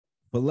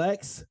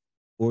Flex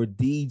or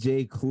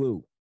DJ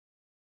Clue?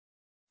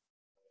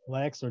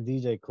 Flex or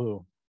DJ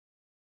Clue?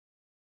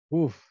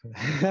 Oof.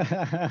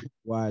 Yeah,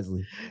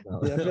 Wisely. No.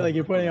 I feel like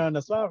you're putting on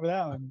the spot for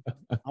that one.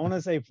 I want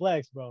to say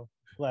Flex, bro.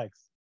 Flex.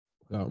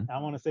 I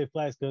want to say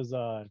Flex because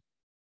I'll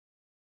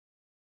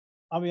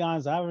be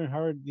honest, I haven't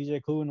heard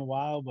DJ Clue in a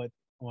while, but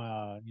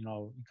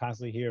you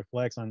constantly hear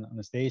Flex on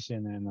the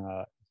station,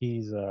 and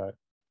he's I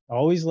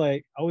always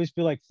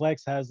feel like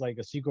Flex has like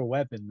a secret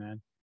weapon,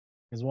 man.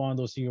 It's one of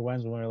those secret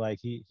weapons where like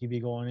he be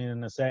going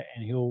in a set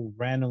and he'll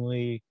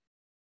randomly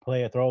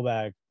play a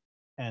throwback,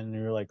 and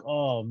you're like,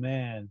 oh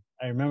man,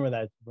 I remember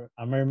that.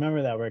 I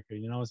remember that record.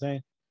 You know what I'm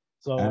saying?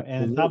 So,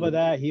 and on top of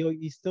Absolutely. that,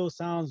 he still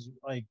sounds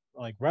like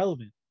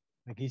relevant.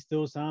 Like he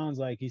still sounds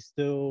like he's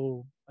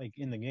still like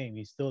in the game.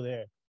 He's still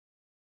there.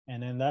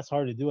 And then that's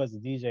hard to do as a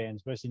DJ, and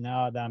especially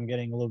now that I'm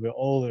getting a little bit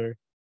older,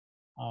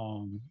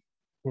 um,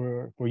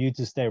 for you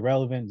to stay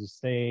relevant, to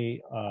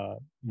stay on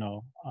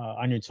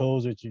your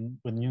toes with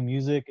new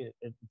music,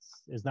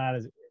 it's not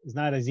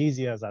as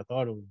easy as I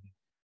thought it would be,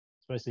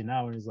 especially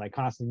now when there's like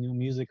constant new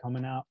music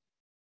coming out.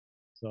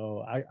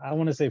 So I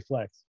want to say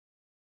Flex.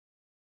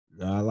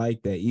 No, I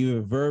like that.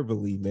 Even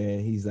verbally, man,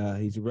 he's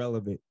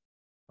relevant.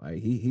 Like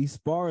he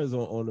spars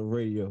on the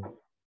radio.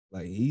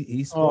 Like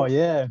he Oh spars.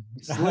 yeah.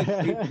 He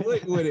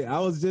slick with it. I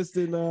was just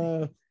in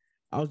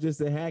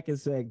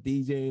Hackensack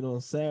DJing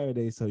on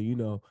Saturday, so I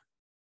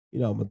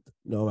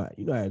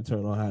had to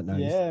turn on Hot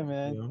 90. Yeah,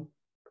 man. You know,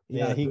 he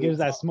Yeah, got he good gives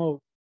that talk.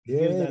 smoke. He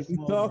gives Yeah, he that be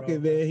smoke, talking,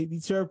 bro. man. He be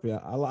chirping.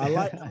 I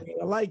like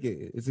I like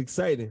it. It's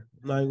exciting.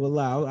 I'm not even gonna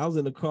lie. I was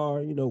in the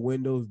car,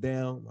 windows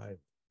down, like,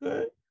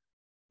 hey,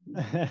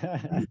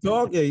 he's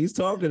talking. Yeah, he's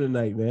talking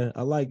tonight, man.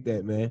 I like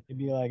that, man. He'd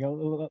be like,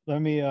 oh, let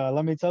me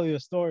tell you a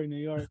story, New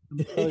York. Let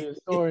me tell you a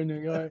story, New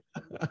York.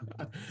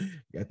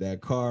 Got that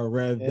car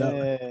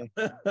revved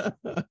Yeah.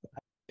 up.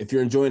 If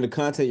you're enjoying the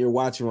content you're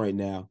watching right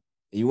now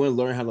and you want to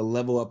learn how to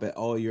level up at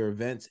all your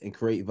events and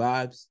create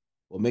vibes,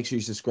 well, make sure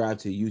you subscribe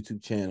to the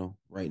YouTube channel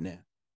right now.